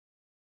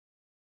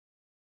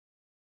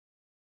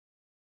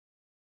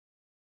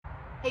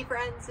Hey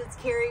friends, it's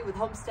Carrie with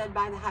Homestead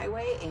by the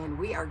Highway, and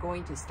we are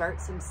going to start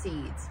some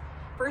seeds.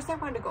 First, I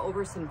wanted to go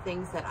over some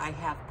things that I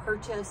have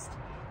purchased,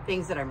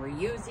 things that I'm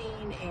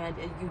reusing, and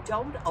you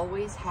don't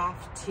always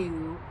have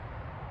to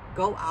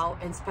go out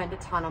and spend a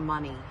ton of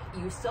money.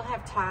 You still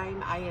have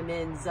time. I am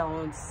in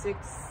zone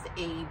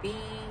 6AB-ish.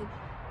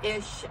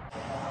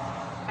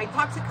 I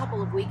talked a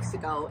couple of weeks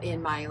ago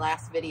in my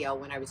last video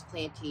when I was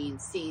planting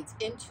seeds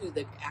into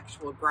the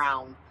actual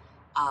ground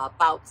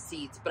about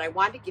seeds, but I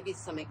wanted to give you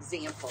some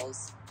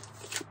examples.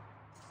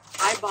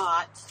 I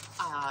bought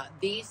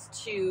these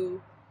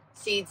two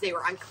seeds. They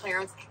were on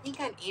clearance, I think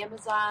on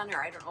Amazon,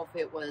 or I don't know if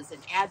it was an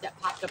ad that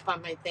popped up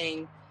on my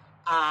thing.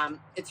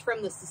 It's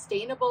from the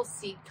Sustainable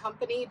Seed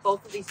Company.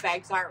 Both of these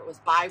bags are. It was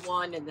buy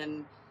one, and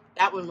then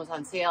that one was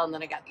on sale, and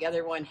then I got the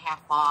other one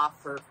half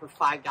off for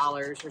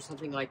 $5 or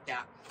something like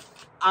that.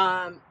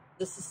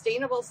 The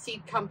Sustainable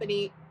Seed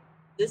Company,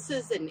 this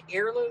is an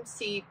heirloom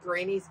seed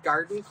Granny's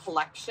Garden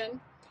collection.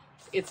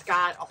 It's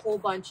got a whole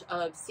bunch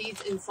of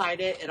seeds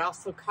inside it. It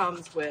also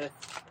comes with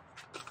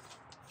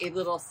a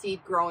little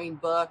seed growing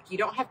book. You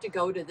don't have to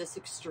go to this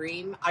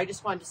extreme. I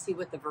just wanted to see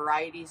what the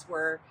varieties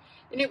were,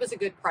 and it was a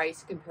good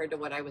price compared to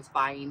what I was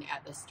buying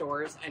at the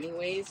stores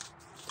anyways.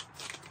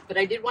 But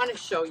I did want to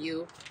show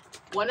you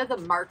one of the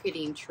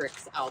marketing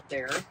tricks out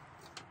there.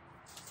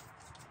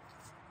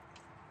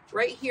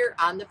 Right here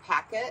on the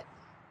packet,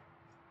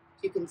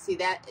 you can see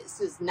that it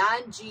says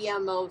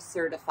non-GMO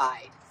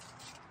certified.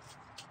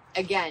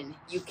 Again,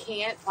 you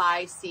can't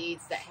buy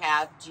seeds that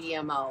have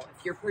GMO.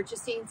 If you're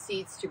purchasing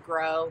seeds to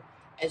grow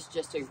as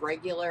just a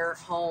regular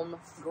home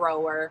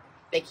grower,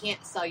 they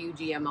can't sell you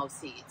GMO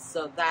seeds.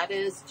 So that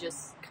is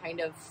just kind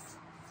of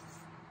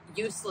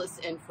useless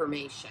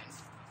information.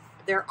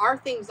 There are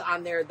things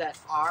on there that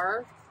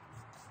are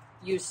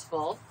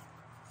useful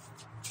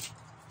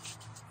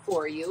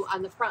for you.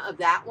 On the front of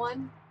that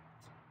one,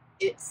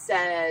 it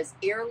says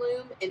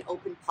heirloom and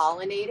open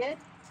pollinated.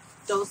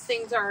 Those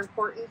things are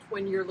important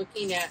when you're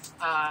looking at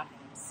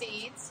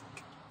seeds.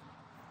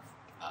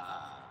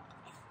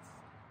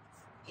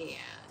 And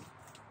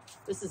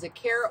this is a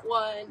carrot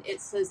one.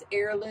 It says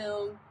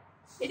heirloom.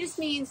 It just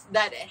means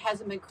that it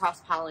hasn't been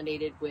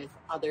cross-pollinated with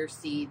other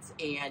seeds,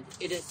 and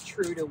it is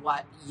true to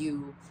what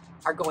you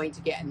are going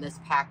to get in this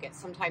packet.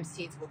 Sometimes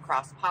seeds will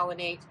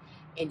cross-pollinate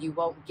and you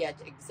won't get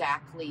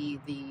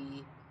exactly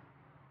the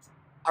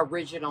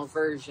original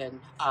version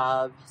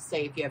of,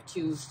 say, if you have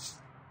two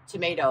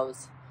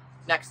tomatoes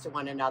next to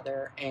one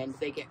another and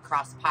they get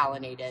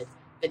cross-pollinated,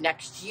 the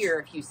next year,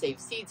 if you save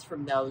seeds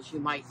from those, you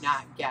might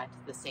not get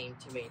the same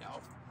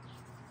tomato.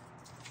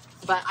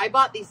 But I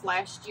bought these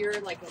last year,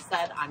 like I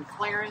said, on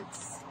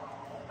clearance.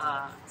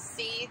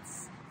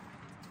 Seeds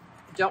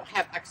don't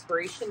have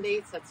expiration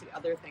dates. That's the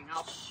other thing.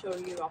 I'll show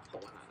you. I'll pull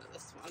one out of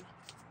this one.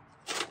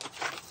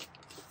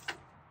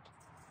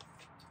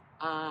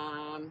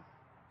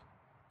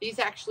 These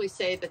actually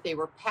say that they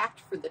were packed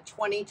for the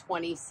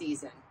 2020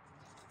 season.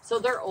 So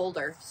they're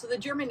older. So the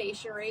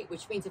germination rate,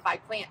 which means if I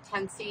plant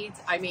 10 seeds,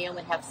 I may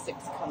only have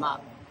 6 come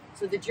up.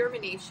 So the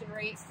germination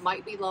rates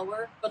might be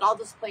lower, but I'll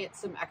just plant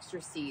some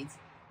extra seeds.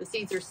 The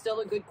seeds are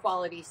still a good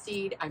quality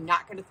seed. I'm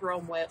not going to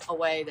throw them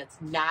away. That's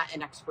not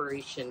an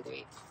expiration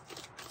date.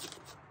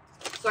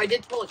 So I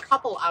did pull a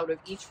couple out of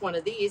each one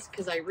of these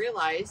because I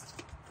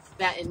realized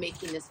that in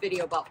making this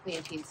video about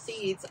planting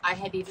seeds, I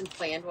had even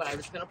planned what I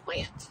was going to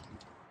plant.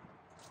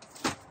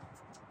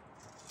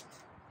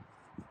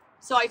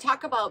 So I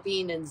talk about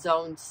being in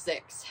zone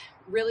 6.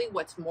 Really,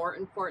 what's more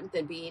important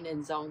than being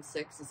in zone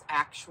 6 is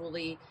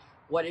actually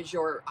what is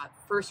your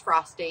first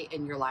frost date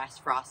and your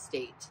last frost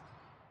date.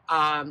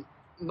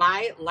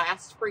 My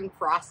last spring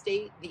frost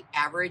date, the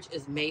average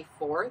is May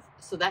 4th.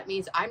 So that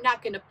means I'm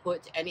not going to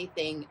put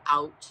anything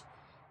out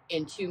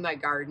into my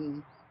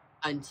garden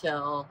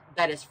until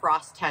that is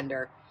frost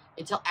tender,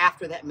 until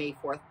after that May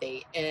 4th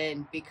date.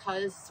 And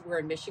because we're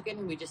in Michigan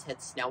and we just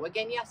had snow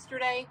again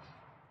yesterday,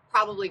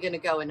 probably going to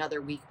go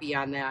another week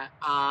beyond that.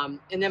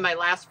 And then my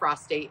last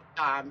frost date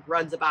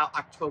runs about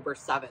October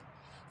 7th.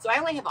 So I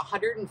only have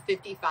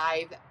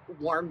 155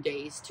 warm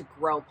days to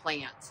grow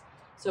plants.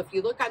 So if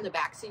you look on the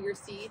backs of your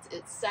seeds,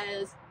 it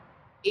says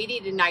 80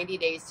 to 90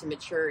 days to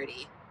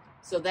maturity.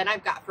 So then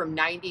I've got from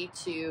 90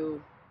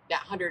 to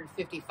that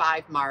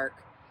 155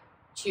 mark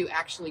to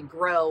actually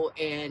grow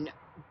and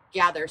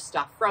gather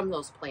stuff from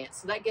those plants.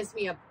 So that gives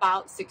me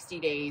about 60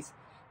 days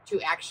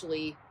to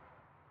actually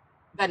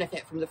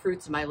benefit from the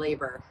fruits of my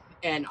labor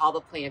and all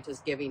the plant is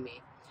giving me.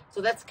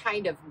 So that's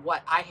kind of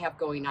what I have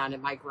going on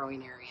in my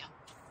growing area.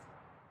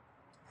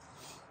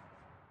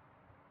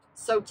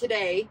 So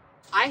today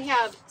I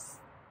have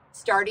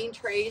starting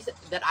trays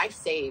that I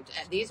saved.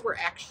 These were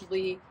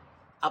actually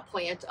a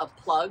plant of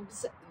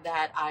plugs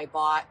that I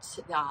bought.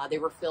 They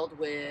were filled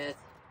with,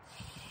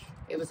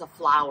 it was a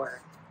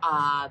flower.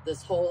 I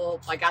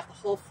got the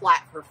whole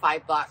flat for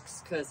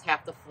 $5 because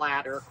half the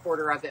flat or a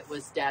quarter of it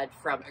was dead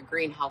from a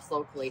greenhouse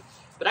locally.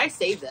 But I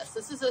saved this.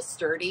 This is a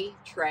sturdy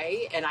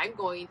tray and I'm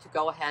going to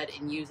go ahead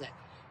and use it.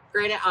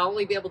 Granted, I'll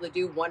only be able to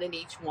do one in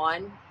each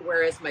one,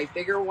 whereas my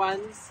bigger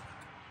ones,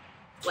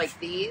 like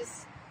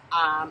these,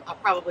 I'll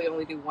probably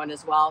only do one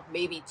as well,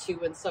 maybe two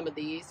in some of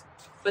these.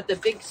 But the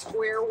big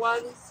square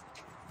ones,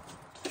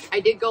 I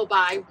did go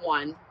buy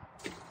one.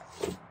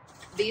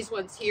 These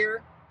ones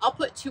here, I'll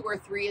put 2 or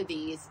 3 of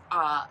these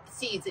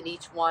seeds in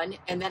each one,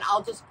 and then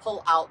I'll just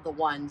pull out the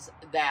ones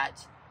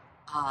that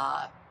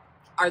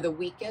are the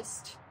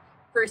weakest,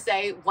 per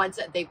se, once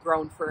that they've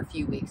grown for a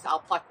few weeks. I'll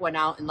pluck one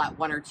out and let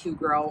 1 or 2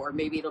 grow, or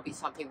maybe it'll be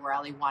something where I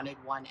only wanted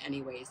one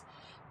anyways.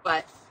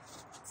 But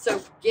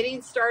so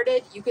getting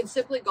started, you can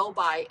simply go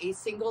buy a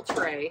single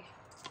tray.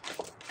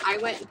 I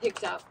went and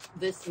picked up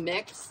this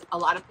mix. A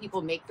lot of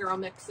people make their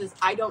own mixes.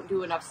 I don't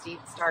do enough seed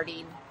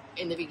starting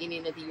in the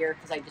beginning of the year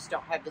because I just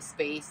don't have the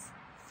space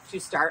to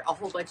start a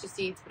whole bunch of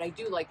seeds, but I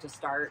do like to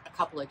start a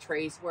couple of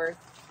trays worth.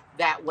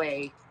 That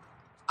way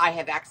I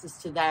have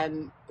access to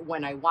them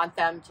when I want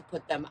them, to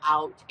put them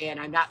out, and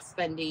I'm not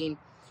spending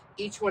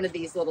each one of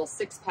these little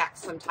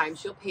 6-packs.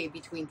 Sometimes you'll pay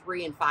between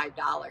 $3 and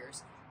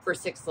 $5 for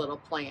 6 little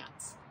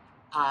plants,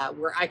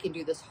 where I can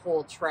do this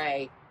whole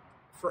tray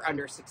for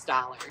under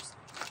 $6.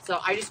 So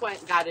I just went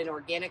and got an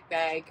organic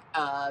bag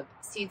of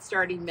seed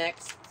starting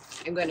mix.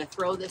 I'm going to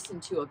throw this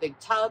into a big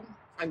tub.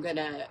 I'm going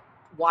to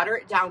water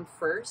it down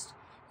first.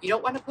 You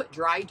don't want to put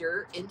dry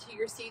dirt into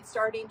your seed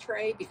starting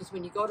tray, because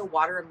when you go to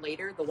water them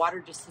later, the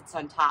water just sits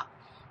on top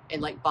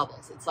and like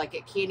bubbles. It's like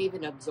it can't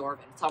even absorb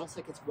it. It's almost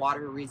like it's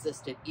water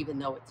resistant, even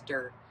though it's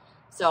dirt.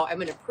 So I'm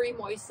going to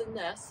pre-moisten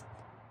this,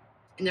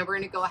 and then we're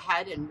going to go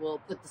ahead and we'll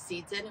put the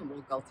seeds in and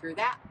we'll go through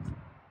that.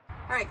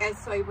 All right, guys,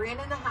 so I ran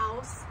in the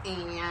house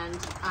and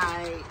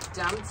I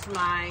dumped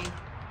my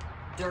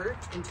dirt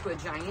into a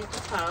giant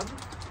tub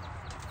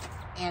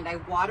and I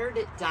watered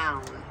it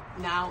down.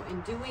 Now,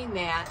 in doing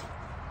that,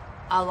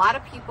 a lot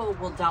of people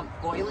will dump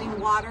boiling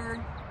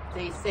water.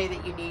 They say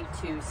that you need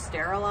to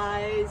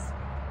sterilize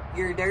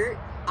your dirt.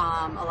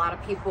 A lot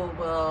of people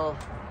will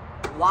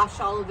wash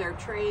all of their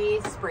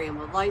trays, spray them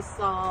with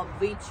Lysol,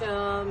 bleach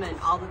them, and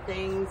all the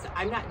things.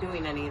 I'm not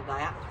doing any of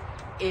that.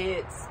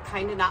 It's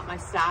kind of not my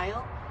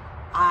style.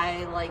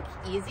 I like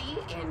easy,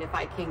 and if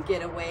I can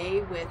get away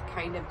with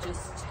kind of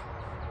just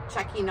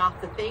checking off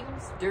the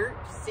things, dirt,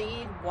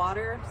 seed,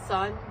 water,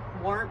 sun,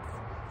 warmth,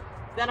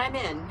 then I'm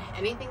in.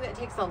 Anything that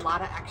takes a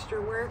lot of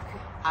extra work,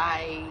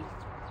 I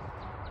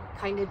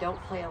kind of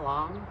don't play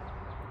along.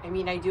 I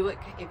mean, I do it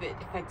if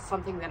it's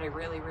something that I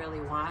really, really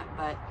want,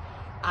 but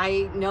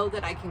I know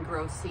that I can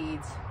grow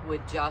seeds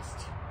with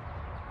just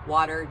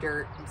water,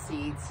 dirt, and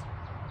seeds,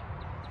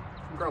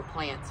 grow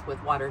plants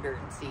with water, dirt,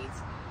 and seeds,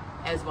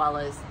 as well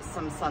as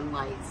some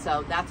sunlight.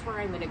 So that's where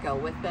I'm going to go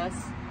with this.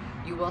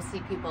 You will see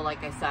people,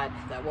 like I said,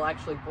 that will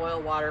actually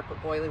boil water,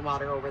 put boiling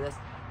water over this.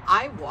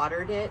 I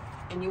watered it,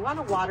 and you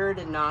want to water it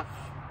enough.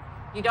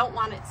 You don't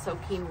want it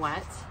soaking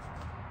wet,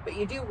 but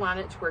you do want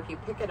it to where if you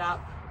pick it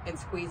up and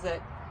squeeze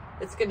it,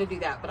 it's going to do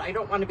that. But I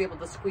don't want to be able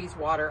to squeeze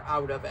water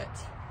out of it.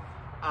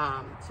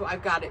 So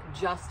I've got it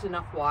just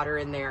enough water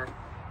in there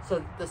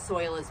so the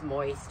soil is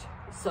moist,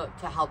 so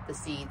to help the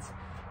seeds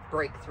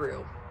break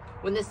through.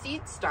 When the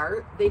seeds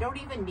start, they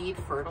don't even need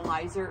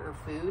fertilizer or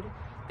food.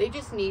 They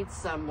just need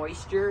some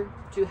moisture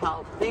to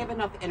help. They have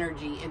enough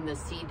energy in the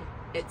seed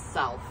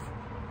itself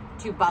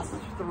to bust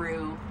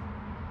through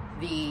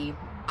the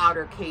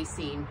outer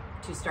casing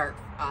to start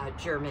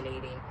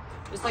germinating.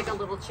 Just like a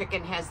little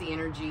chicken has the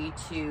energy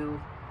to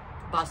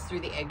bust through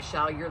the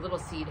eggshell, your little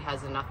seed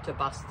has enough to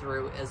bust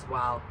through as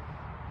well.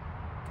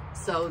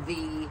 So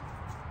they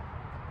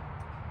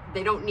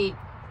don't need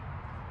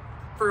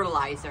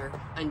fertilizer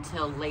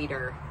until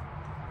later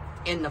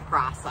in the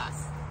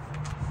process.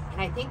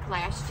 And I think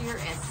last year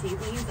as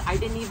seedlings, I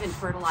didn't even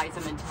fertilize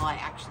them until I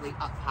actually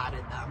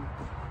up-potted them.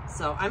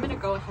 So I'm gonna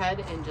go ahead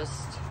and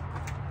just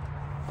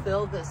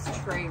fill this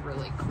tray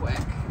really quick.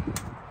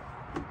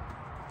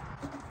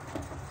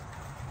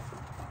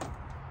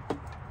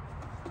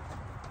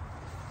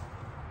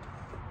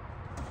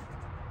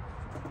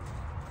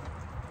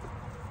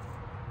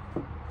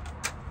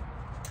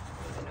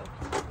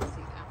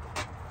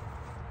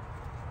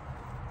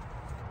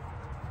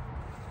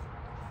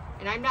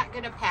 And I'm not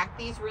going to pack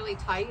these really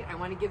tight. I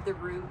want to give the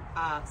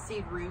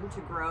seed room to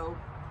grow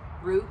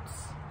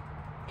roots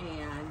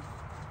and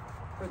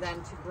for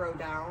them to grow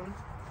down.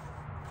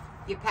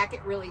 If you pack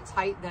it really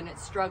tight, then it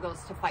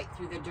struggles to fight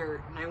through the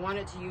dirt. And I want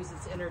it to use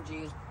its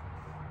energy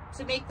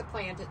to make the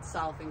plant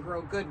itself and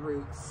grow good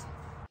roots.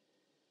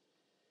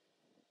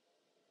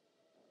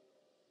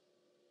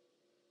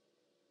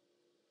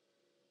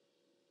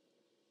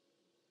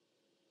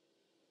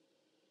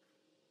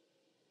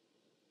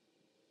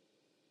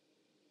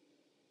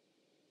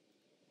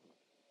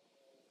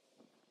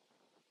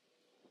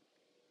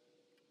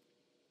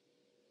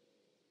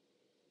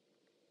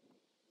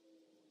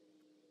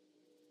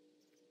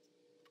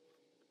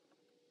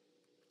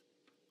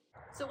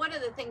 So one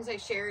of the things I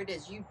shared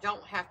is you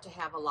don't have to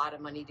have a lot of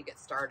money to get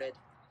started.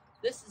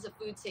 This is a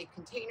food safe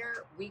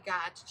container. We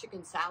got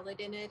chicken salad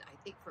in it, I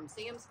think from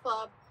Sam's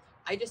Club.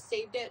 I just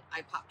saved it.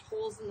 I popped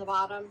holes in the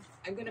bottom.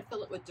 I'm gonna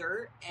fill it with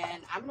dirt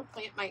and I'm gonna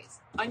plant my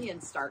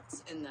onion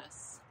starts in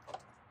this.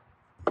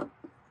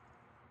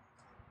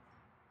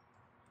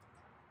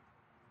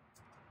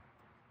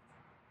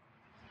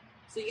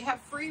 So you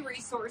have free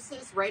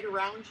resources right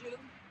around you.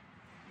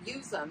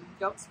 Use them.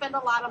 Don't spend a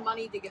lot of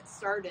money to get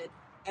started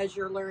as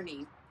you're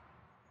learning.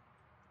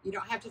 You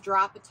don't have to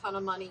drop a ton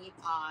of money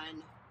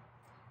on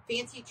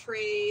fancy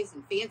trays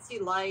and fancy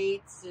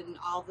lights and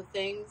all the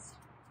things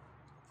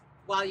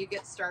while you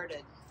get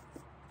started.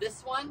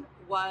 This one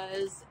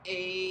was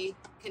a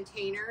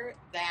container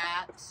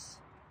that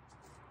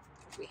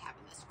we have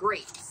in this.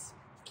 Grapes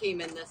came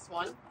in this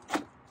one.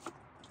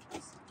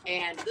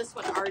 And this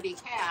one already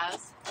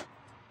has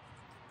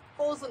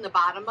holes in the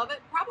bottom of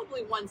it,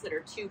 probably ones that are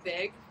too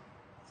big.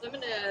 So I'm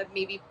gonna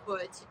maybe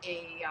put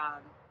a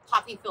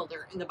coffee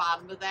filter in the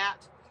bottom of that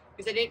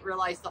because I didn't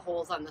realize the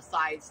holes on the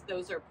sides.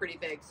 Those are pretty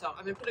big. So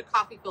I'm gonna put a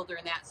coffee filter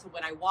in that so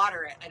when I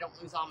water it, I don't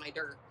lose all my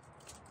dirt.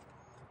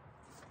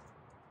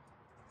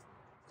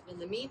 But in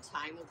the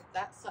meantime, we'll get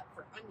that set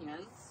for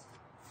onions.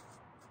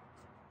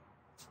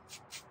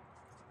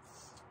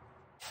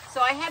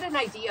 So I had an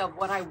idea of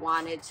what I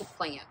wanted to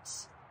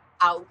plant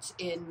out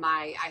in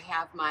I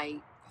have my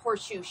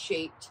horseshoe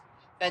shaped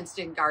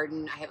fenced-in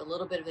garden. I have a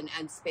little bit of an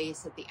end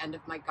space at the end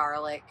of my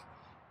garlic.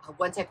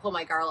 Once I pull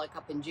my garlic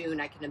up in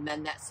June, I can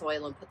amend that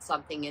soil and put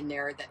something in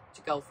there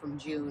to go from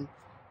June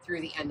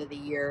through the end of the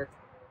year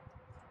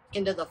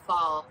into the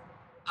fall.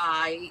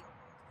 I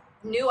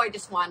knew I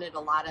just wanted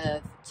a lot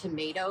of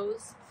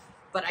tomatoes,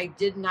 but I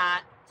did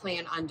not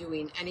plan on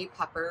doing any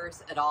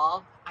peppers at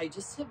all. I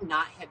just have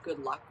not had good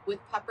luck with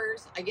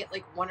peppers. I get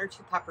like 1 or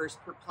 2 peppers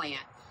per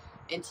plant.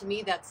 And to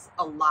me, that's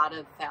a lot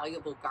of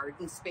valuable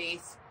garden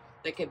space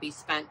that could be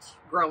spent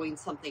growing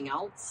something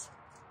else.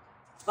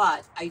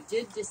 But I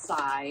did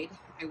decide,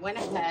 I went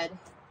ahead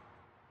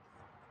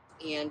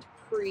and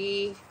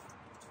pre-picked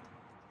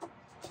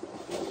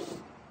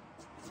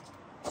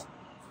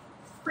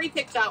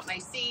out my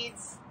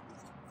seeds.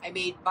 I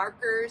made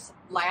markers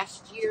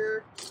last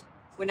year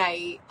when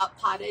I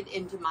up-potted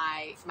into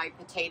my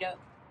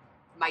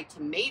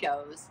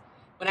tomatoes.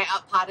 When I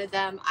up-potted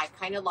them, I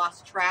kind of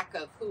lost track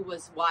of who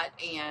was what,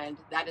 and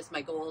that is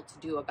my goal, to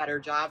do a better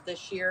job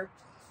this year.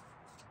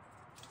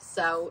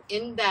 So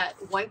in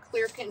that 1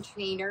 clear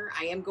container,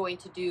 I am going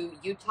to do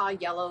Utah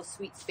yellow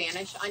sweet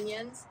Spanish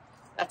onions.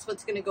 That's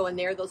what's going to go in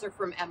there. Those are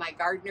from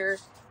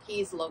MIgardener.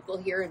 He's local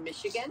here in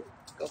Michigan.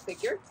 Go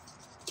figure.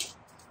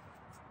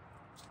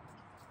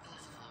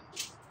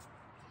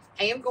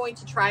 I am going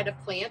to try to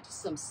plant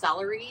some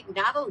celery.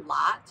 Not a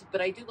lot,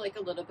 but I do like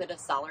a little bit of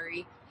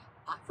celery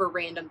for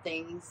random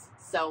things.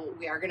 So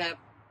we are going to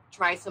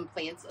try some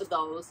plants of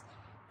those.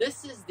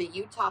 This is the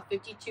Utah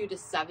 52 to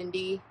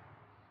 70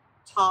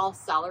 tall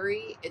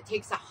celery. It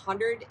takes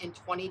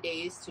 120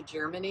 days to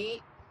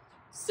germinate.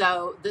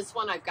 So this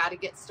one I've got to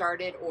get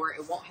started or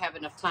it won't have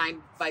enough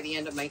time by the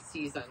end of my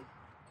season.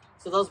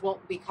 So those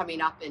won't be coming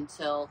up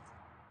until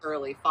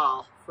early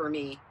fall for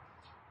me.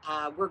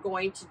 We're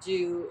going to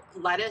do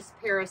lettuce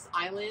Paris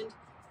Island.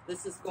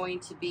 This is going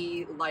to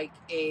be like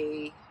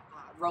a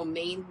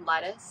romaine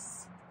lettuce.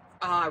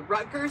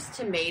 Rutgers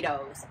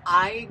tomatoes.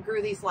 I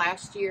grew these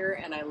last year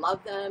and I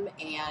love them,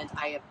 and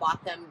I have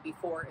bought them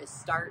before it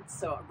starts.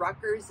 So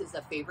Rutgers is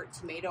a favorite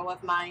tomato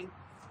of mine.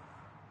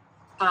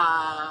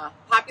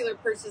 Popular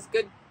purposes.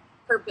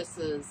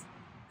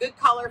 Good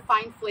color,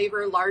 fine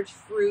flavor, large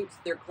fruit.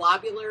 They're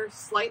globular,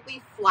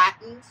 slightly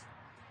flattened,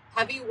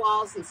 heavy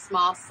walls, and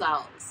small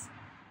cells.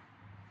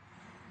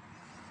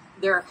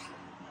 They're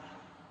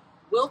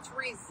wilt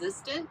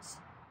resistant,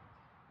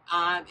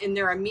 and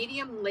they're a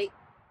medium late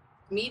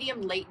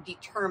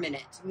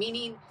determinate,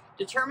 meaning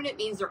determinate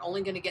means they're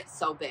only going to get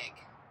so big,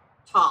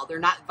 tall. They're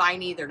not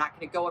viney, they're not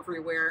going to go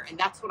everywhere, and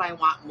that's what I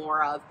want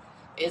more of,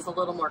 is a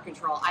little more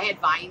control. I had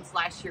vines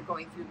last year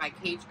going through my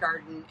cage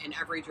garden in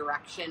every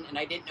direction, and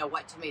I didn't know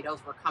what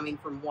tomatoes were coming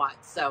from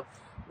what. So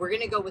we're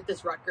going to go with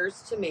this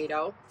Rutgers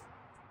tomato,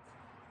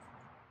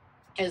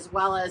 as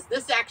well as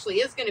this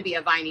actually is going to be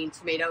a vining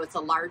tomato. It's a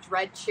large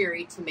red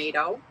cherry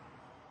tomato.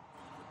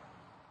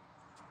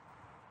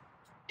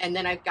 And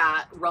then I've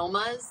got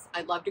Romas.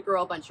 I'd love to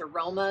grow a bunch of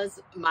Romas.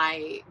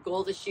 My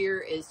goal this year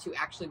is to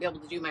actually be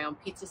able to do my own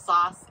pizza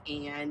sauce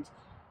and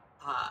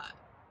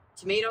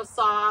tomato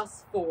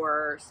sauce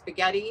for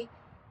spaghetti.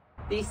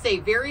 These say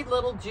very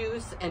little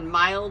juice and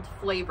mild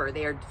flavor.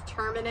 They are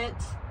determinate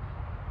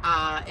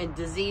and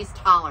disease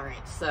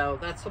tolerant. So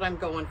that's what I'm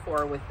going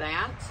for with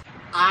that.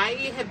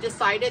 I have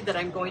decided that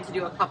I'm going to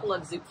do a couple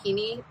of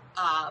zucchini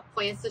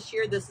plants this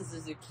year. This is a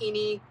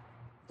zucchini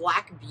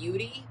Black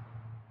Beauty.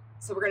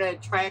 So we're going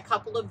to try a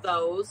couple of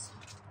those.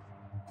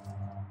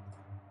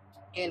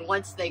 And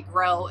once they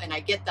grow and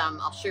I get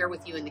them, I'll share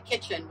with you in the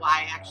kitchen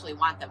why I actually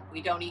want them.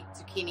 We don't eat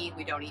zucchini.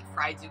 We don't eat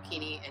fried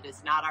zucchini. It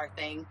is not our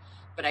thing.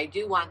 But I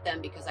do want them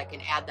because I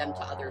can add them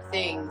to other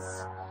things.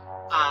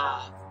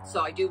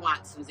 So I do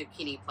want some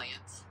zucchini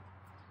plants.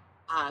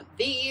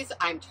 These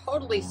I'm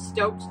totally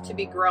stoked to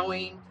be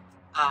growing.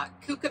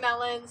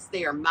 Cucamelons.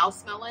 They are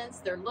mouse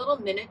melons. They're little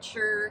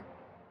miniature.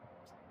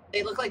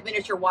 They look like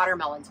miniature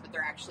watermelons, but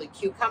they're actually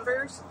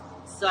cucumbers.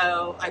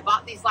 So I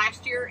bought these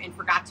last year and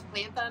forgot to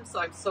plant them. So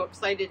I'm so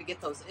excited to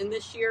get those in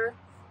this year.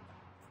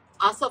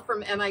 Also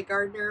from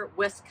MIgardener,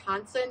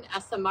 Wisconsin,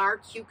 SMR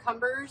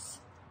cucumbers.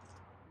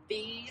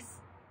 These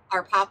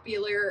are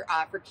popular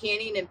for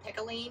canning and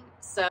pickling.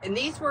 So, and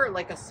these were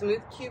like a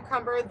smooth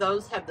cucumber.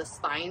 Those have the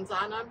spines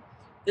on them.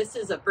 This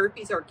is a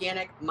Burpee's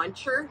Organic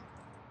Muncher.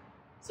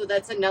 So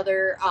that's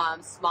another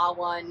small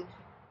one.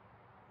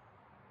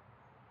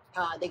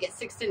 They get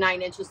 6 to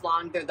 9 inches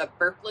long. They're the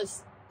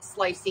burpless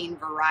slicing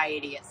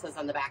variety, it says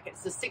on the back. It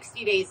says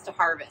 60 days to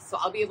harvest. So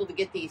I'll be able to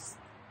get these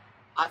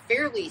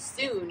fairly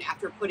soon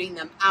after putting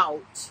them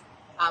out,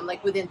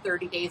 like within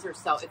 30 days or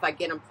so if I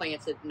get them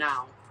planted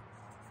now.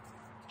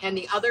 And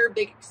the other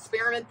big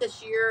experiment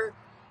this year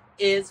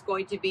is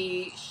going to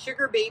be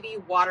sugar baby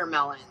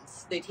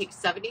watermelons. They take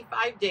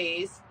 75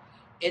 days.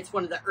 It's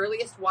one of the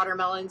earliest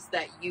watermelons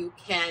that you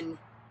can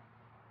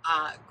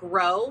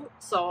grow.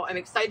 So I'm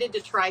excited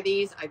to try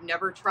these. I've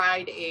never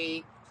tried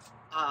a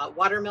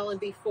watermelon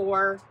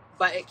before,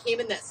 but it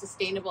came in that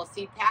sustainable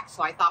seed pack.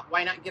 So I thought,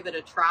 why not give it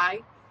a try?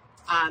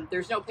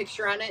 There's no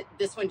picture on it.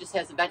 This one just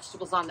has the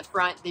vegetables on the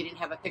front. They didn't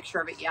have a picture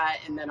of it yet,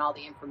 and then all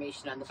the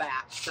information on the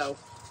back. So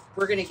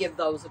we're going to give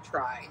those a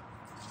try.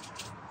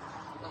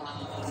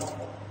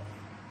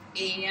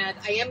 And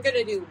I am going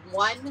to do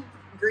one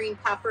green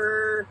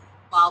pepper.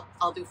 Well,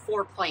 I'll do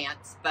 4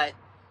 plants, but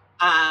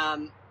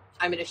I'm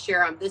going to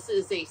share them. This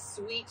is a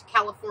sweet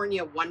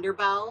California Wonder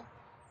Bell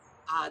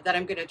that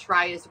I'm going to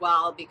try as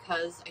well,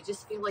 because I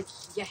just feel like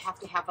you have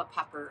to have a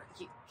pepper.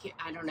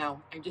 I don't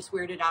know. I'm just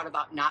weirded out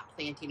about not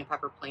planting a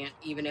pepper plant,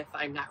 even if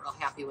I'm not real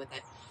happy with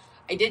it.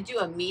 I did do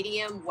a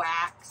medium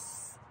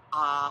wax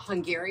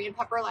Hungarian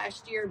pepper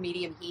last year,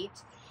 medium heat,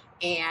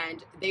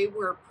 and they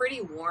were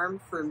pretty warm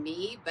for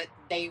me, but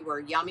they were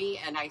yummy,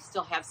 and I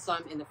still have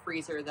some in the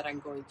freezer that I'm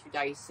going to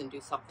dice and do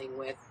something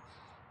with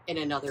in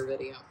another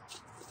video.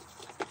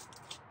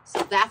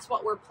 So that's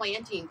what we're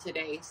planting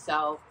today.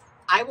 So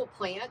I will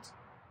plant.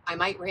 I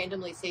might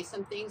randomly say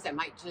some things. I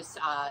might just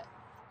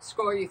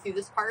scroll you through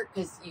this part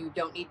because you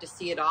don't need to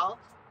see it all,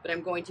 but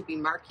I'm going to be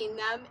marking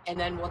them, and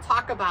then we'll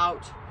talk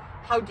about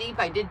how deep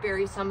I did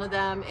bury some of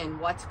them and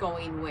what's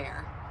going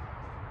where.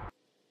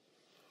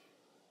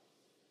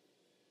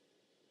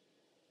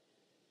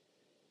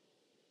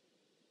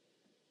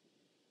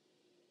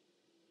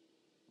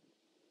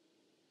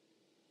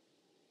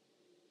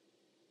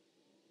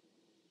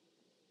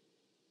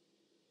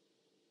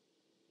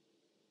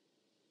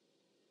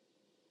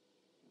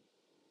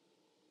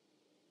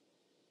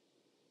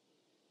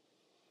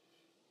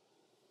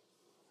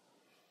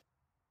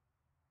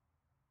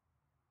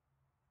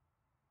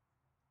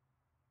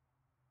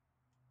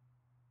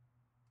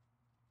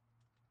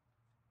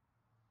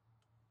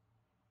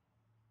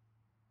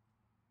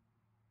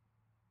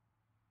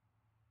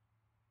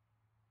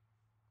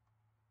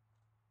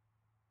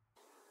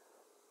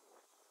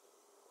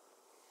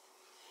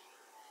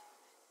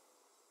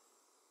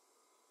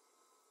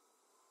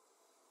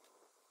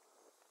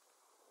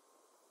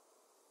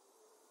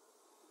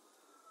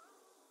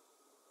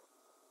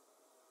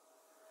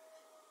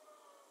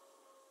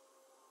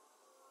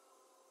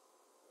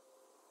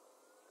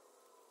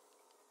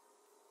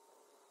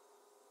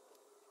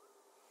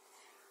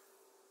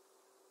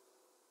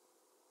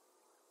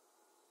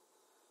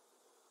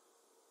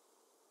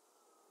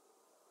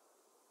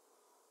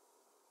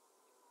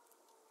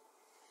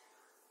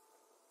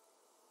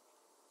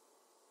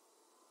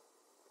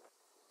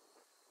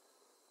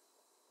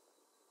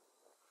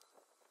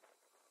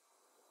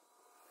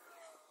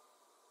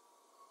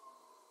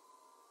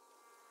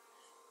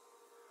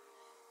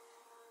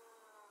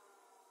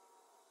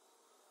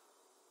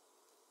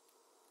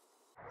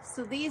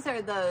 So these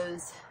are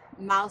those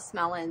mouse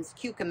melons,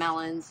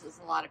 cucamelons, as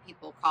a lot of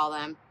people call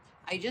them.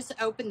 I just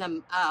opened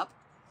them up,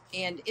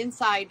 and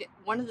inside,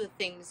 one of the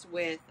things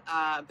with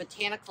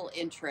Botanical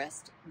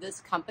Interest,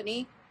 this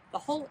company, the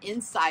whole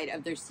inside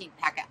of their seed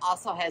packet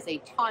also has a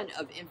ton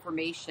of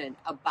information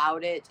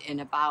about it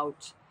and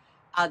about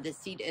the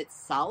seed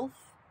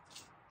itself.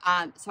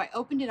 So I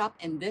opened it up,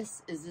 and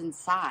this is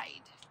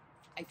inside.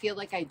 I feel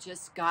like I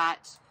just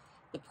got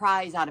the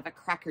prize out of a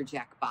Cracker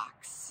Jack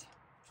box.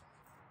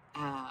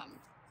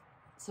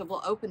 So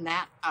we'll open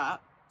that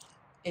up,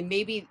 and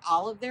maybe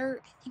all of their,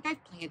 I think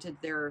I've planted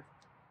their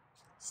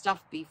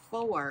stuff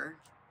before,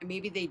 and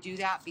maybe they do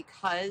that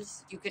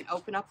because you can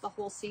open up the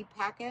whole seed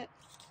packet.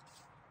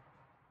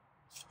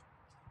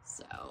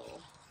 So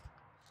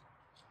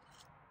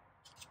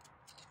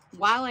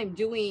while I'm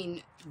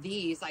doing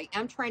these, I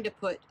am trying to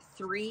put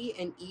 3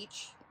 in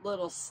each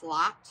little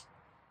slot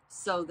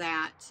so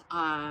that,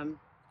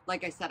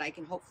 like I said, I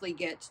can hopefully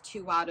get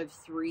 2 out of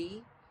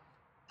 3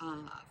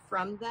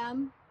 from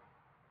them.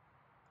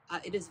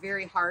 It is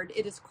very hard.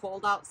 It is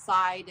cold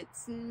outside.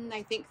 It's,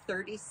 I think,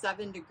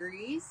 37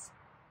 degrees,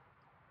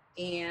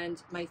 and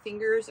my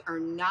fingers are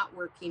not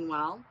working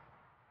well.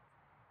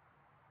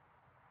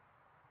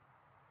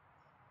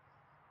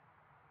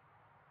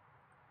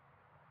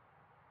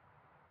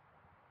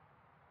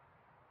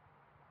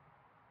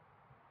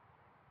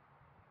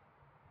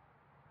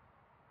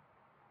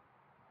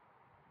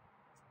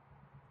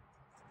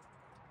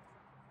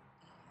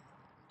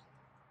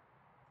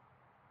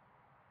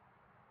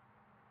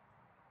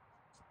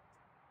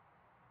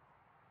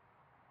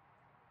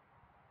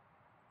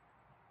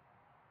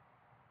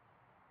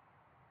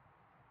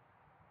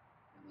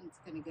 It's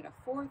going to get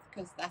a 4th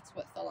because that's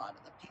what fell out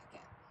of the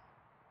packet.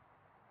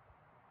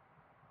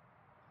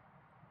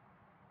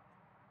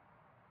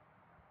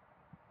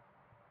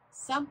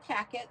 Some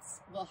packets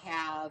will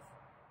have,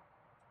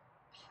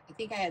 I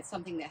think I had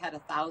something that had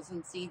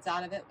 1,000 seeds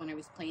out of it when I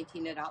was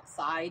planting it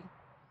outside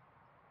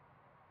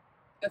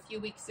a few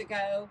weeks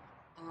ago.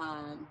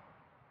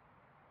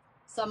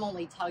 Some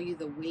only tell you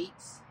the weight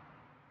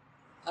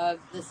of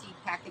the seed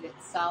packet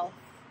itself.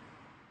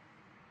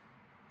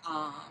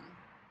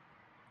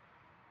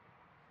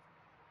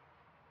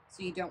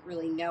 So you don't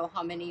really know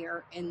how many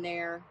are in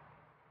there.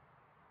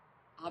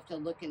 I'll have to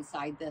look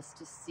inside this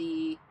to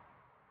see.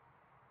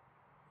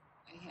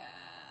 I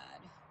had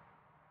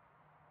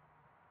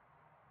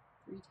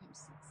 3 times 6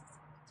 is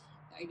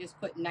 17. I just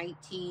put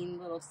 19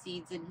 little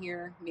seeds in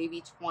here,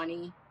 maybe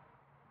 20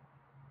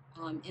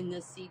 in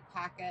this seed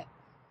packet.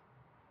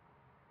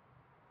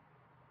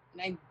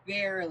 And I'm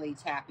barely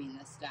tapping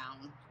this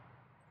down.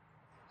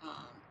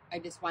 I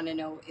just want to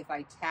know if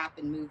I tap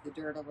and move the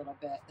dirt a little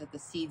bit, that the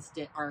seeds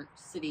aren't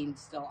sitting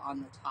still on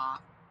the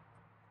top.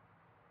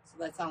 So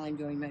that's all I'm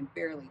doing. I'm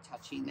barely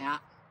touching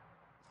that.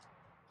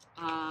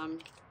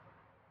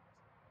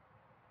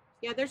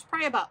 Yeah, there's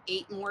probably about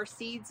 8 more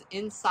seeds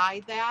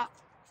inside that.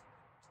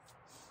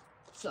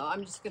 So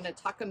I'm just going to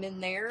tuck them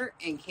in there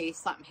in case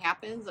something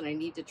happens and I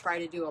need to try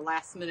to do a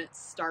last minute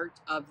start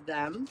of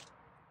them.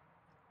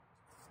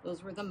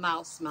 Those were the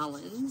mouse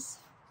melons.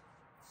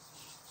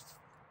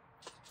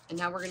 And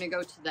now we're going to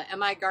go to the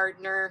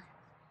MIgardener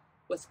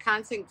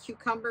Wisconsin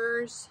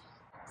cucumbers.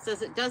 It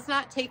says it does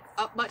not take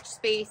up much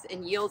space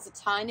and yields a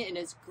ton and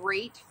is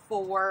great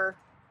for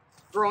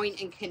growing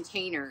in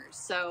containers.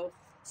 So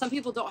some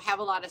people don't have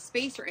a lot of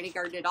space or any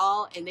garden at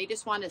all, and they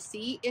just want to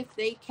see if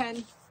they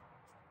can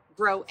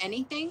grow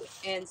anything.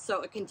 And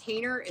so a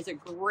container is a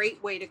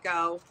great way to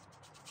go.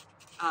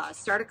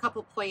 Start a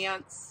couple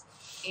plants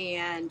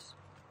and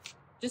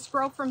just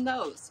grow from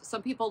those.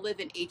 Some people live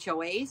in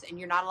HOAs and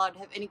you're not allowed to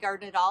have any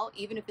garden at all,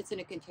 even if it's in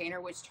a container,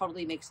 which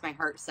totally makes my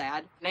heart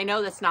sad. And I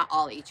know that's not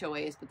all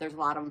HOAs, but there's a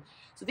lot of them.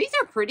 So these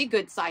are pretty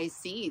good sized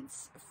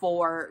seeds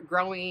for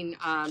growing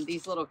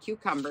these little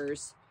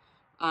cucumbers.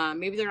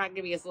 Maybe they're not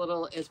gonna be as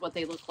little as what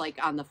they look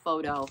like on the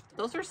photo.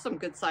 Those are some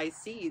good sized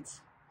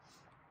seeds.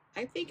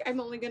 I think I'm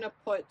only gonna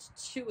put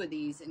 2 of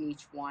these in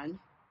each one.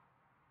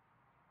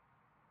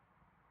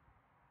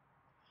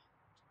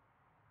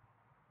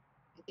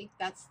 I think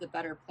that's the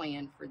better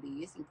plan for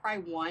these, and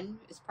probably 1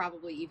 is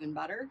probably even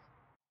better.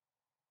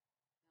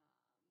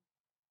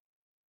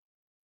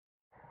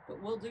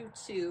 But we'll do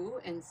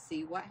 2 and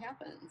see what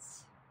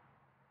happens.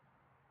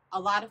 A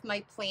lot of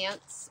my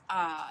plants,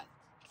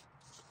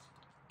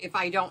 if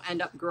I don't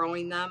end up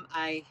growing them,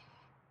 I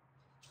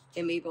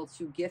am able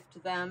to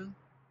gift them.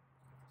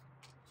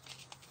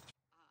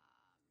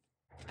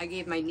 I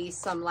gave my niece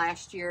some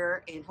last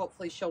year, and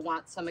hopefully she'll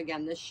want some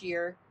again this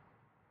year.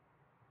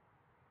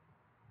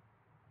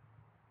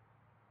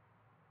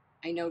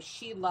 I know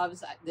she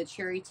loves the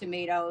cherry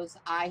tomatoes.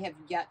 I have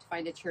yet to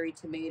find a cherry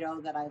tomato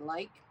that I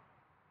like.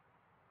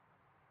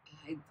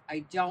 I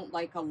don't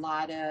like a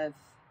lot of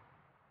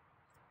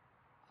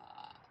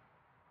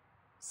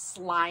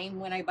slime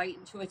when I bite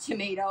into a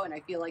tomato, and I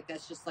feel like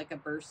that's just like a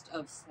burst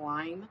of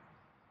slime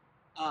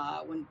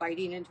when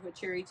biting into a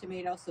cherry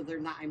tomato, so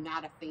I'm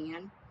not a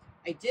fan.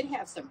 I did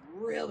have some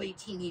really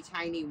teeny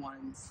tiny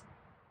ones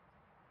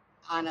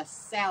on a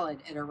salad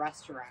at a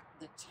restaurant.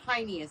 The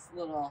tiniest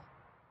little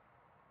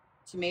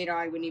tomato.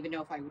 I wouldn't even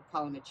know if I would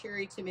call them a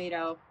cherry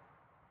tomato.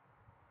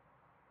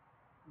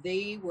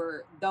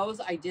 Those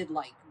I did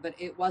like, but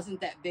it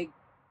wasn't that big.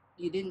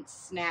 You didn't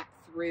snap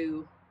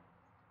through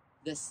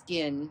the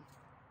skin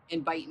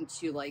and bite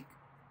into like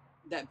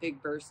that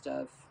big burst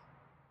of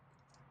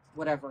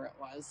whatever it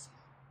was.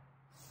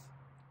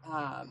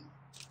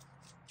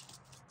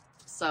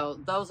 So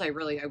those I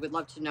would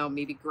love to know,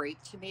 maybe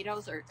grape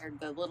tomatoes or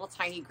the little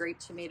tiny grape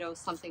tomatoes,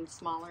 something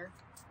smaller.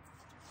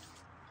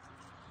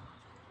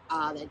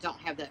 That don't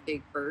have that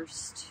big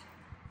burst.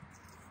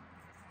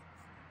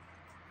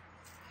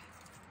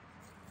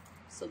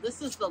 So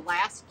this is the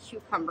last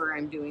cucumber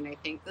I'm doing, I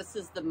think. This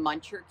is the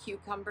muncher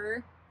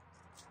cucumber.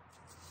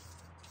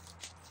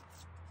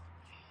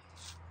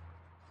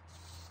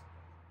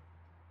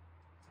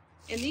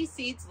 And these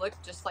seeds look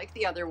just like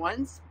the other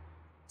ones,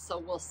 so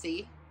we'll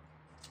see.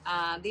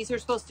 These are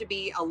supposed to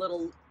be a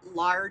little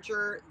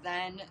larger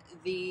than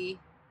the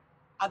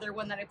other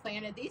one that I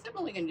planted. These I'm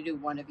only going to do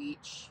 1 of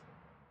each.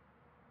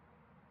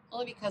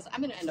 Only because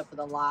I'm going to end up with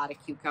a lot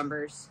of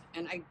cucumbers,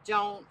 and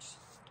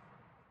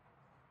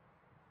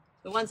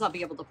the ones I'll be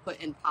able to put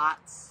in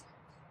pots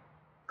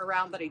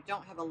around, but I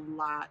don't have a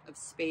lot of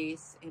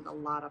space and a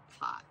lot of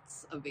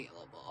pots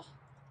available.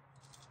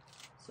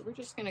 So we're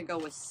just going to go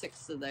with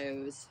 6 of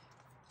those.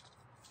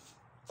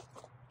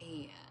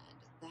 And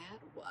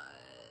that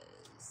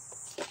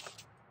was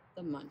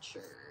the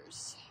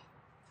munchers.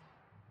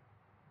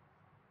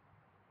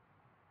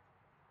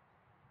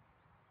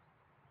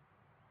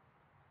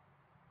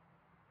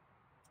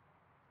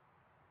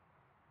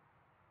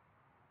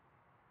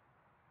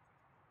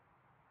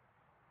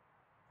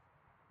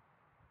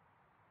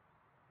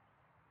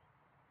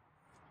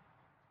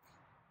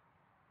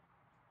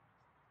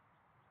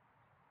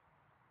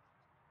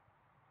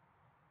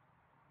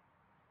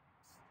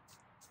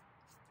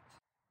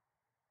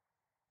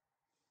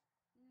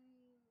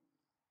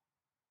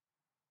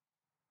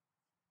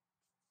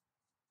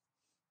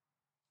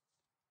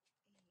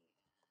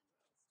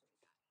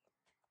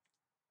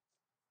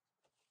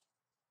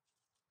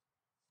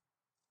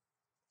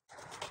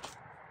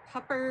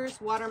 peppers,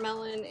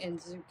 watermelon, and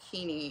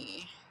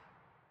zucchini.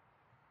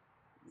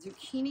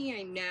 Zucchini,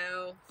 I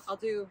know. I'll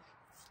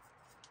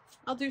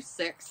do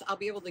 6. I'll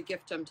be able to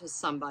gift them to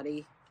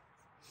somebody.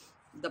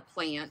 The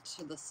plant,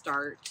 the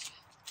start.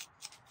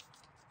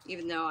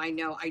 Even though I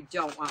know I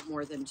don't want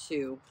more than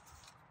 2.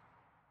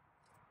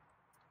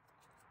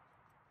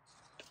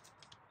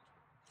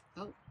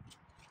 Oh,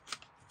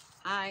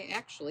 I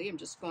actually am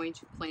just going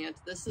to plant.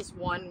 This is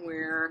one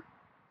where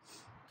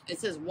it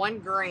says 1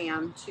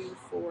 gram, 2,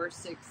 4,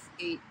 6,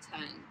 8,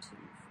 10. 2, 4.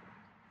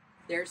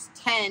 There's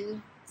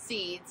 10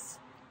 seeds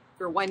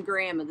for 1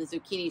 gram of the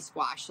zucchini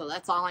squash. So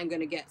that's all I'm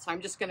going to get. So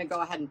I'm just going to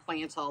go ahead and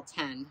plant all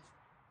 10.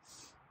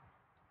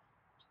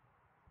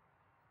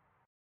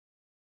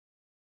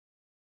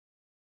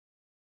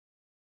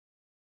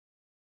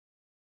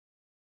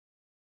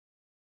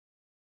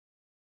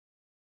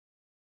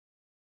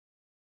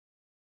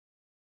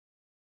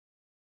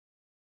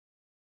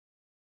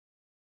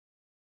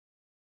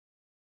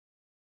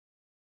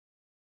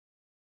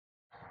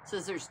 It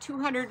says there's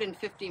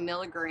 250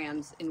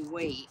 milligrams in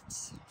weight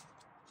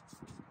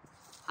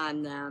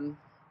on them.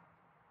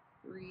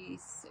 3,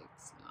 6, 9,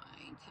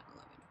 10, 11, 12,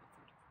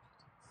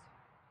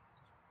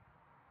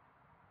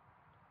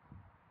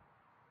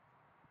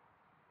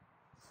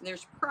 13.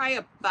 There's probably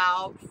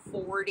about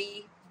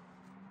 40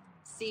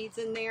 seeds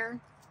in there.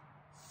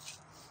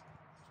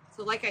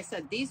 So like I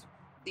said, these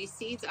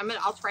seeds,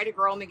 I'll try to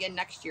grow them again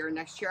next year.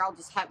 Next year I'll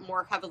just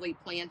more heavily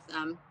plant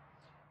them.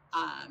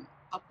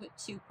 I'll put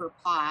 2 per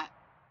pot,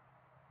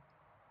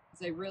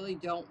 because I really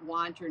don't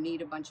want or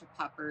need a bunch of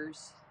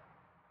peppers.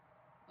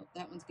 Oh,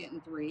 that one's getting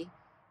 3.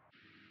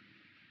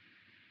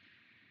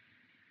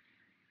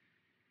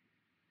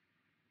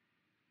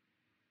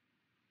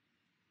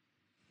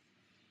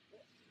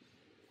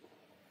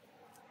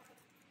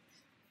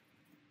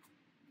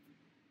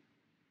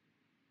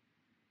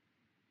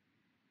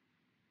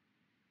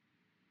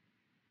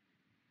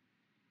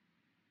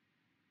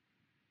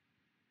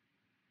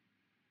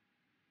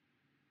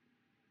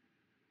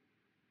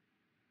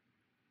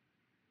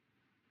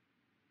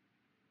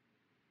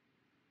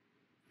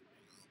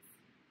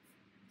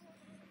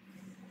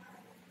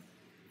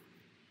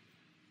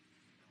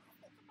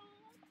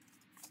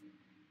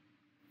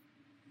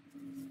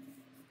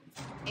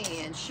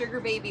 And sugar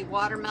baby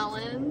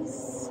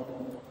watermelons.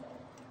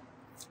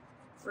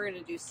 We're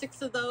going to do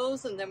 6 of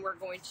those, and then we're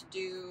going to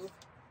do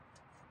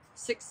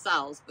 6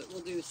 cells, but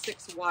we'll do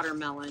 6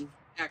 watermelon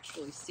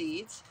actually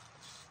seeds.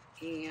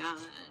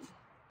 And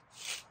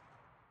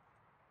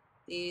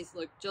these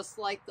look just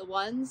like the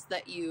ones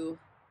that you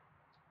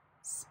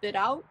spit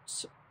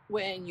out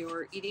when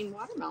you're eating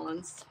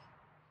watermelons.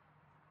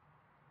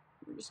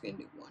 We're just going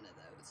to do 1 of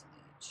those in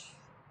each.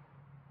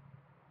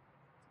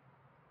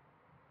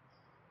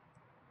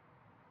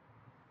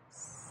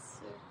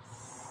 6.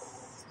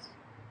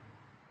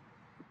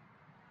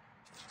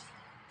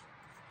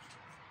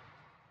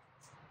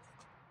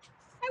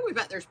 I would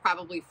bet there's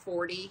probably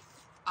 40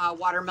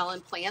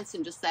 watermelon plants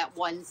in just that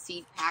 1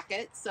 seed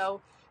packet.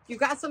 So if you've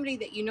got somebody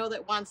that you know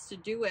that wants to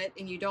do it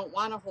and you don't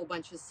want a whole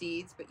bunch of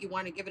seeds, but you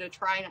want to give it a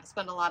try, not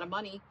spend a lot of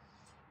money,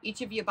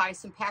 each of you buy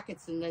some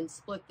packets and then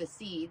split the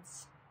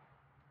seeds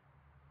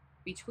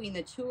between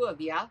the 2 of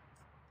you,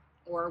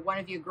 or one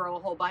of you grow a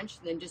whole bunch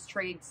and then just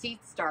trade seed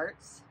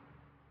starts.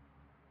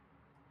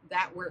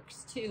 That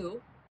works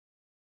too.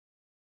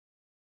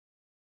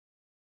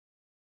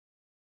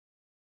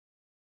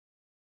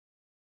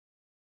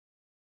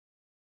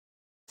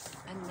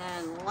 And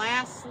then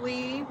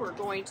lastly, we're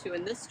going to,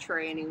 in this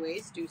tray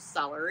anyways, do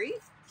celery.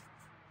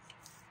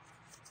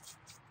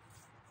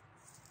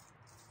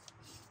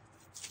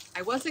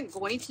 I wasn't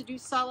going to do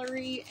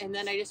celery, and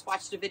then I just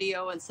watched a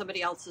video and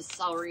somebody else's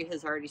celery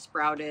has already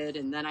sprouted,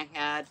 and then I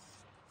had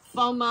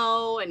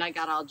FOMO and I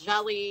got all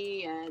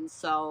jelly, and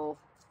so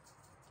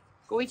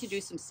going to do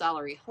some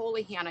celery.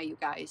 Holy Hannah, you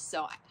guys.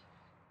 So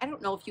I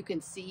don't know if you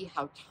can see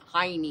how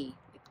tiny,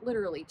 like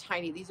literally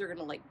tiny, these are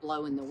gonna like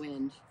blow in the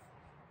wind.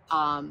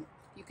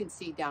 You can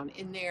see down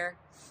in there.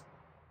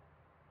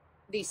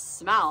 These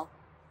smell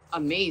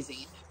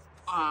amazing.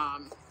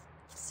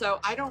 So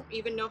I don't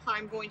even know how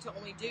I'm going to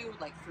only do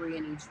like 3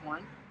 in each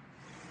one.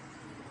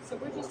 So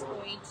we're just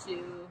going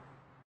to,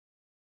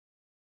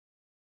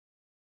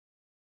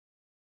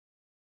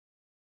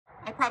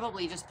 I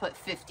probably just put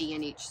 50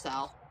 in each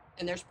cell,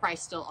 and there's probably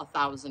still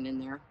 1,000 in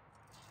there.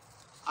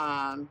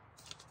 I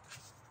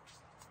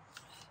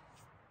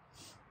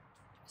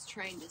was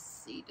trying to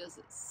see, does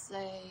it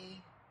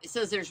say? It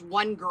says there's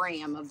 1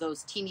 gram of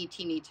those teeny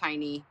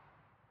tiny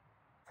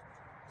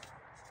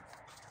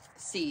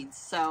seeds.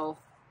 So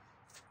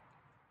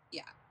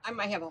yeah, I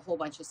might have a whole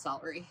bunch of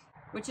celery,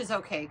 which is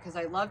okay because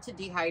I love to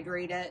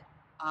dehydrate it.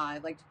 I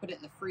like to put it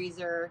in the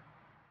freezer.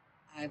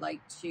 I like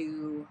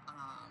to,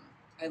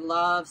 I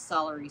love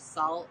celery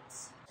salt.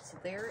 So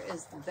there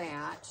is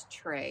that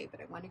tray, but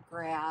I want to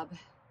grab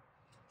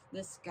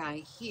this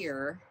guy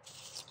here.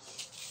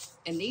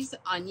 And these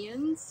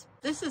onions,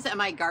 this is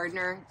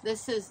MIgardener.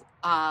 This is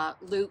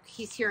Luke.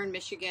 He's here in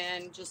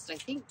Michigan, I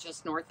think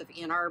just north of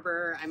Ann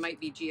Arbor. I might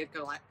be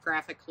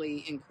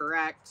geographically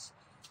incorrect.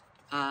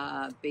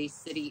 Bay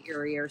City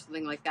area or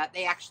something like that.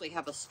 They actually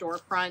have a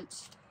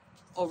storefront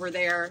over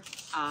there.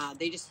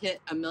 They just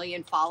hit 1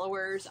 million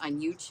followers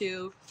on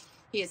YouTube.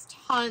 He has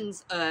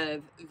tons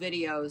of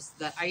videos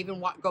that I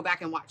even go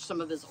back and watch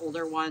some of his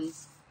older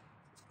ones,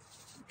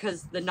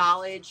 because the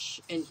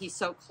knowledge, and he's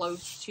so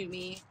close to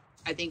me,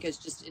 I think is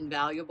just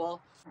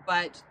invaluable.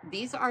 But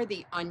these are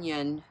the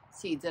onion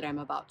seeds that I'm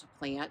about to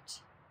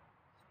plant.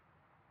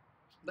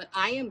 But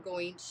I am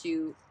going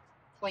to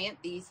plant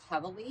these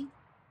heavily.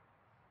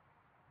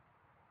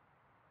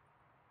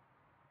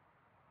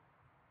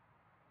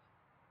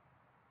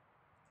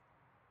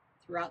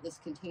 Throughout this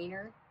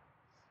container.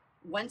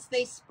 Once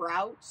they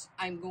sprout,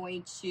 I'm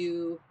going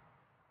to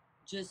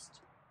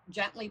just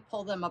gently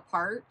pull them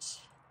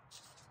apart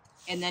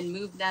and then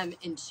move them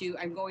into,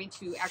 I'm going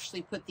to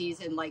actually put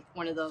these in like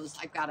one of those,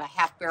 I've got a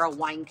half-barrel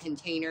wine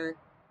container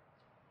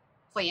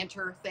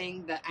planter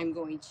thing that I'm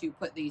going to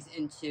put these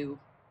into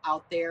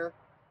out there,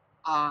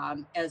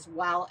 as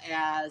well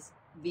as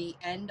the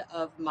end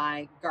of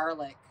my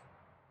garlic.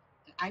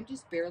 I'm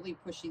just barely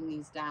pushing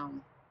these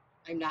down.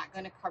 I'm not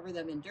going to cover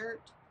them in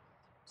dirt.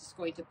 Just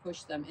going to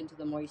push them into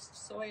the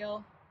moist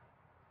soil.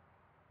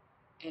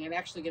 And I'm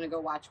actually going to go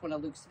watch one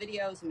of Luke's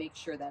videos and make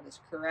sure that is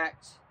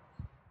correct.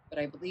 But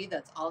I believe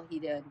that's all he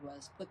did,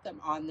 was put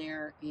them on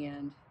there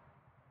and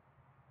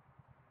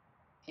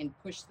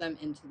push them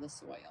into the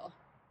soil.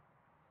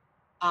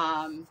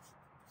 But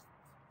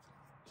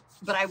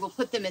I will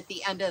put them at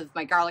the end of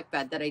my garlic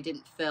bed that I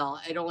didn't fill.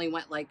 It only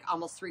went like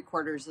almost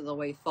 3/4 of the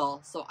way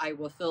full. So I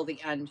will fill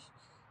the end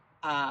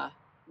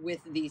with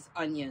these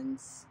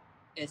onions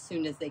as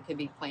soon as they can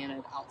be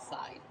planted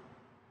outside.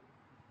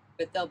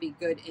 But they'll be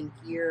good in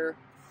here,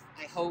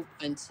 I hope,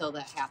 until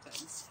that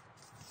happens.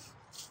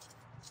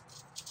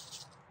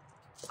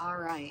 All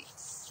right,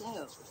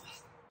 so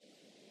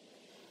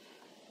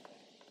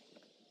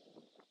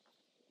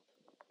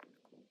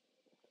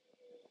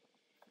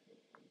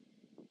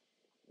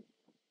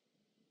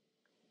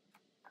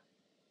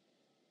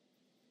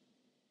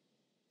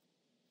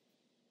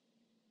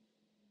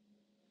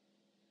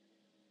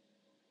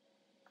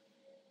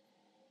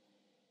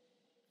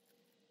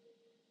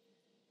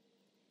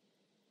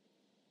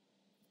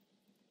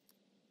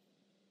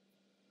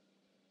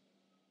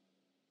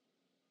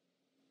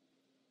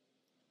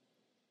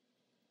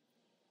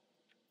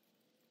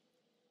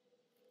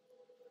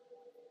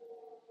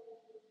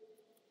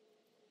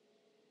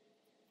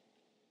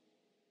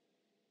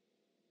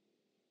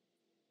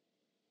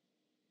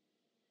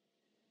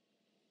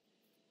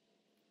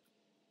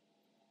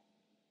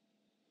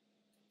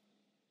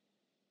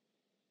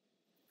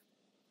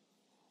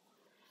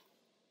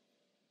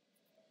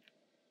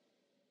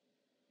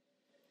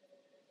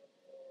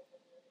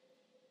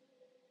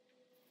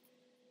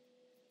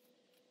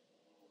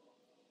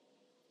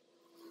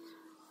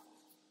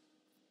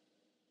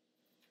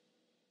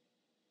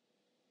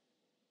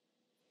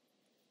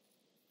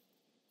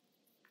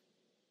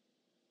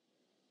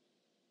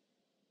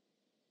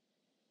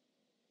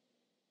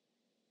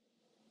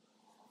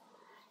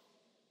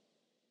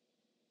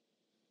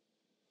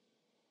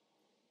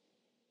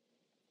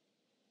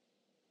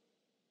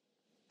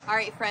all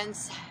right,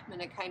 friends, I'm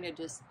going to kind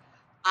of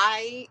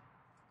I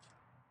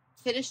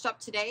finished up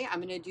today.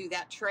 I'm going to do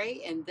that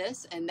tray and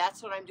this, and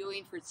that's what I'm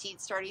doing for seed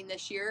starting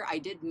this year. I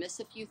did miss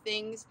a few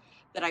things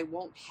that I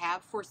won't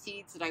have for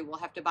seeds that I will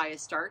have to buy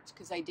as starts,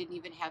 because I didn't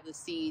even have the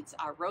seeds.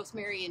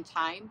 Rosemary and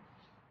thyme,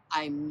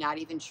 I'm not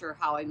even sure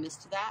how I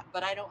missed that,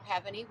 but I don't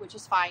have any, which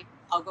is fine.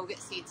 I'll go get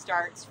seed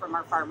starts from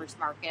our farmer's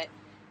market.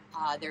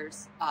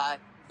 There's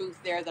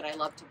booth there that I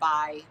love to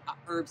buy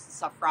herbs and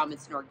stuff from.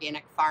 It's an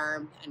organic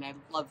farm, and I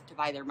love to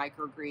buy their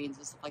microgreens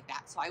and stuff like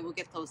that. So I will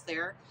get those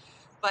there.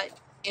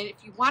 And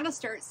if you want to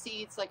start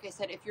seeds, like I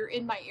said, if you're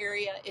in my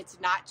area, it's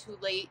not too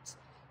late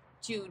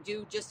to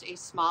do just a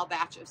small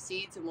batch of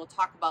seeds, and we'll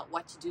talk about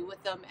what to do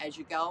with them as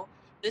you go.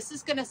 This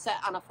is going to set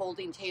on a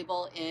folding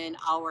table in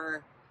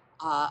our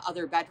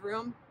other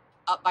bedroom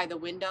up by the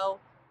window.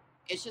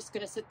 It's just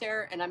going to sit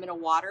there, and I'm going to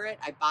water it.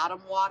 I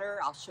bottom water.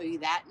 I'll show you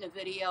that in a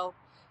video.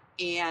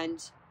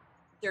 And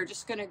they're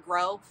just going to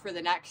grow for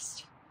the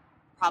next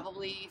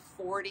probably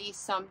 40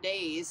 some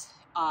days.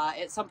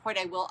 At some point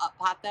I will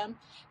uppot them.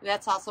 And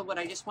that's also what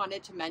I just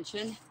wanted to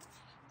mention.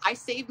 I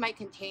save my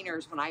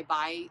containers when I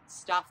buy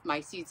stuff,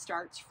 my seed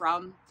starts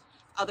from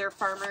other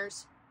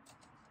farmers,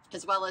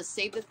 as well as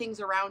save the things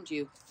around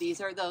you. These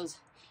are those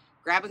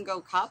grab and go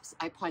cups.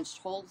 I punched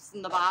holes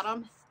in the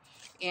bottom,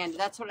 and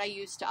that's what I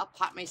use to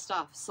uppot my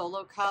stuff.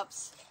 Solo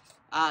cups.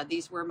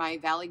 These were my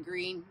Valley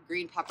green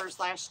peppers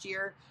last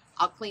year.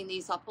 I'll clean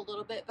these up a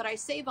little bit, but I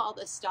save all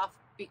this stuff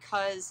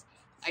because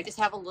I just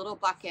have a little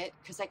bucket,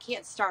 because I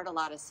can't start a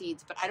lot of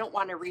seeds, but I don't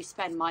want to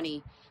re-spend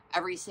money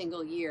every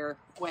single year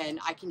when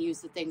I can use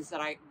the things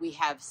that we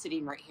have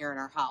sitting right here in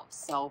our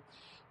house. So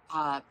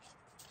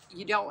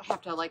you don't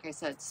have to, like I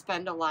said,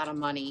 spend a lot of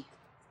money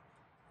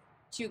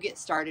to get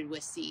started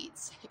with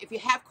seeds. If you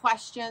have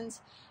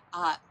questions,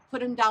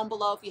 put them down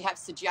below. If you have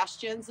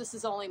suggestions, this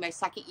is only my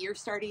second year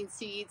starting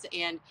seeds,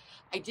 and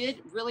I did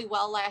really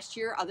well last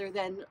year, other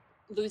than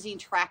losing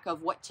track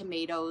of what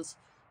tomatoes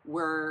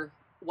were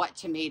what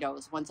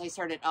tomatoes. Once I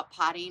started up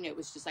potting, it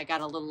was just, I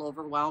got a little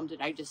overwhelmed,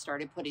 and I just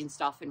started putting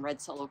stuff in red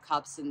Solo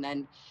cups, and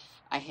then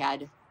I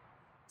had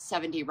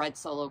 70 red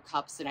Solo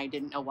cups and I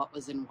didn't know what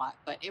was in what.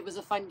 But it was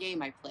a fun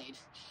game I played,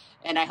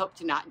 and I hope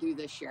to not do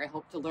this year. I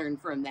hope to learn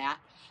from that,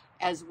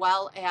 as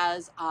well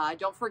as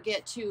don't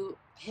forget to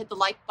hit the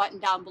like button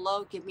down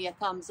below. Give me a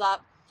thumbs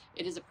up.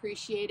 It is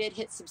appreciated.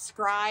 Hit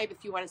subscribe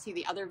if you want to see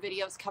the other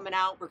videos coming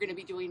out. We're going to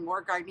be doing more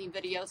gardening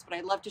videos, but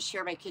I'd love to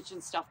share my kitchen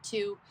stuff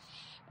too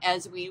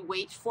as we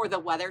wait for the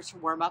weather to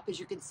warm up. As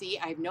you can see,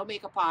 I have no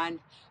makeup on.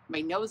 My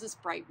nose is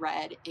bright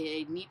red.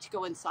 I need to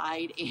go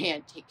inside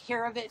and take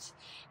care of it.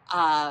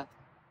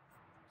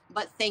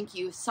 But thank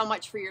you so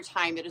much for your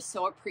time. It is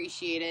so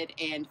appreciated.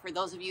 And for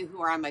those of you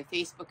who are on my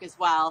Facebook as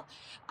well,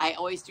 I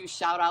always do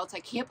shout outs.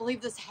 I can't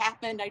believe this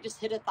happened. I just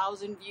hit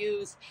 1,000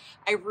 views.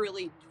 I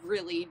really,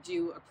 really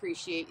do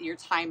appreciate your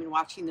time in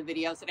watching the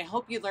videos. And I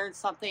hope you learned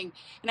something,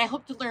 and I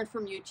hope to learn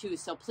from you too.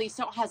 So please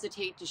don't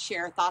hesitate to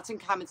share thoughts and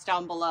comments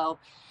down below.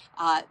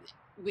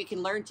 We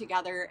can learn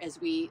together as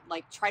we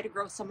try to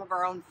grow some of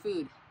our own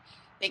food.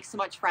 Thanks so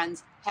much,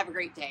 friends. Have a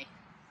great day.